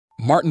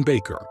Martin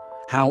Baker,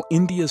 how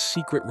India's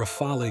secret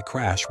Rafale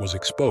crash was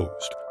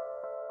exposed.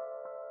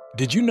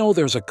 Did you know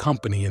there's a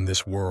company in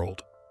this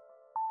world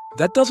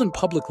that doesn't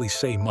publicly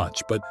say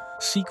much, but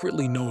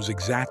secretly knows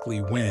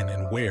exactly when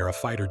and where a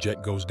fighter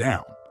jet goes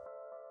down?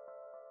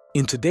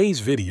 In today's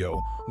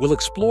video, we'll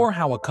explore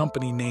how a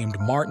company named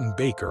Martin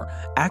Baker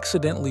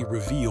accidentally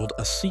revealed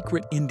a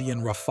secret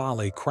Indian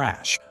Rafale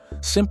crash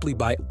simply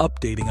by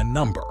updating a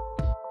number.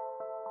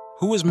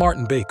 Who is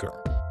Martin Baker?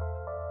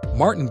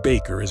 Martin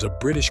Baker is a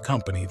British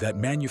company that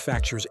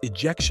manufactures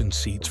ejection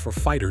seats for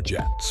fighter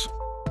jets.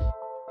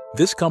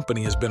 This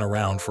company has been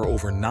around for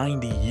over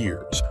 90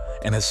 years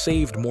and has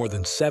saved more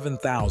than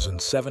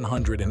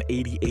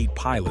 7,788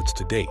 pilots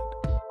to date.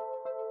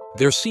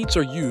 Their seats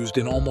are used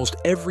in almost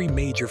every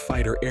major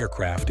fighter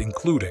aircraft,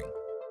 including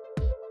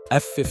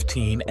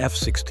F-15,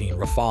 F-16,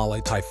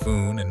 Rafale,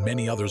 Typhoon, and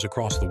many others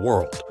across the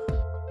world.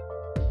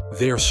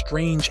 Their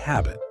strange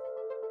habit.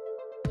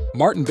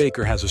 Martin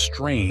Baker has a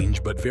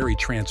strange but very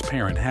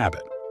transparent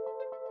habit.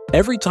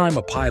 Every time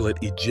a pilot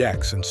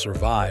ejects and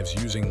survives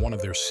using one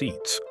of their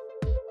seats,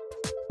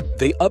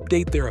 they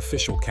update their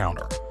official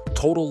counter,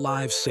 total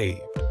lives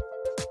saved.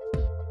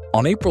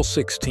 On April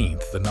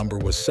 16th, the number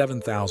was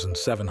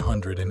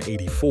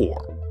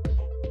 7,784.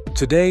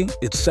 Today,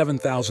 it's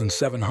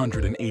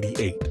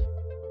 7,788.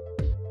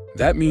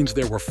 That means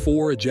there were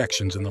 4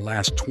 ejections in the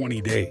last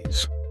 20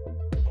 days.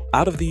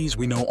 Out of these,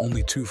 we know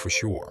only 2 for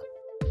sure.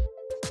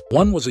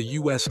 One was a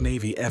U.S.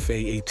 Navy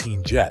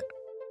FA-18 jet.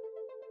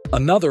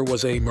 Another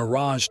was a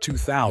Mirage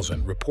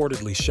 2000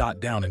 reportedly shot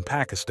down in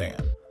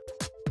Pakistan.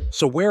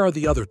 So where are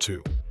the other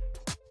 2?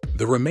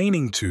 The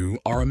remaining 2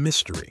 are a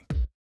mystery.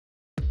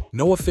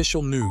 No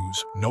official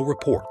news, no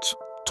reports,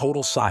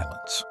 total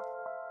silence.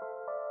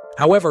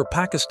 However,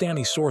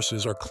 Pakistani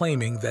sources are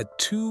claiming that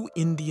 2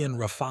 Indian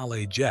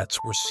Rafale jets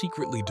were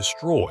secretly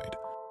destroyed,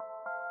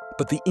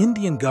 but the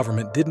Indian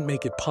government didn't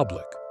make it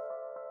public.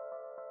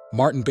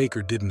 Martin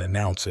Baker didn't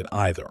announce it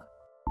either.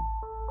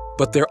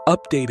 But their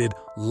updated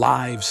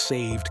lives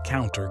saved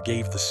counter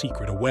gave the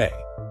secret away.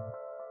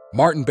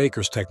 Martin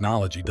Baker's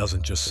technology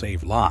doesn't just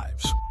save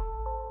lives.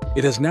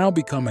 It has now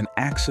become an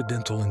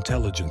accidental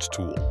intelligence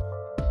tool,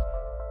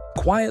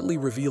 quietly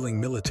revealing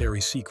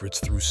military secrets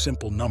through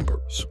simple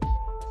numbers.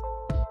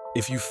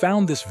 If you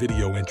found this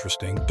video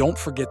interesting, don't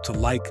forget to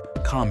like,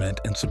 comment,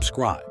 and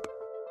subscribe.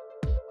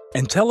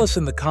 And tell us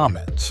in the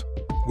comments,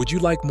 would you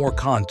like more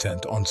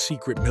content on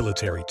secret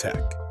military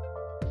tech?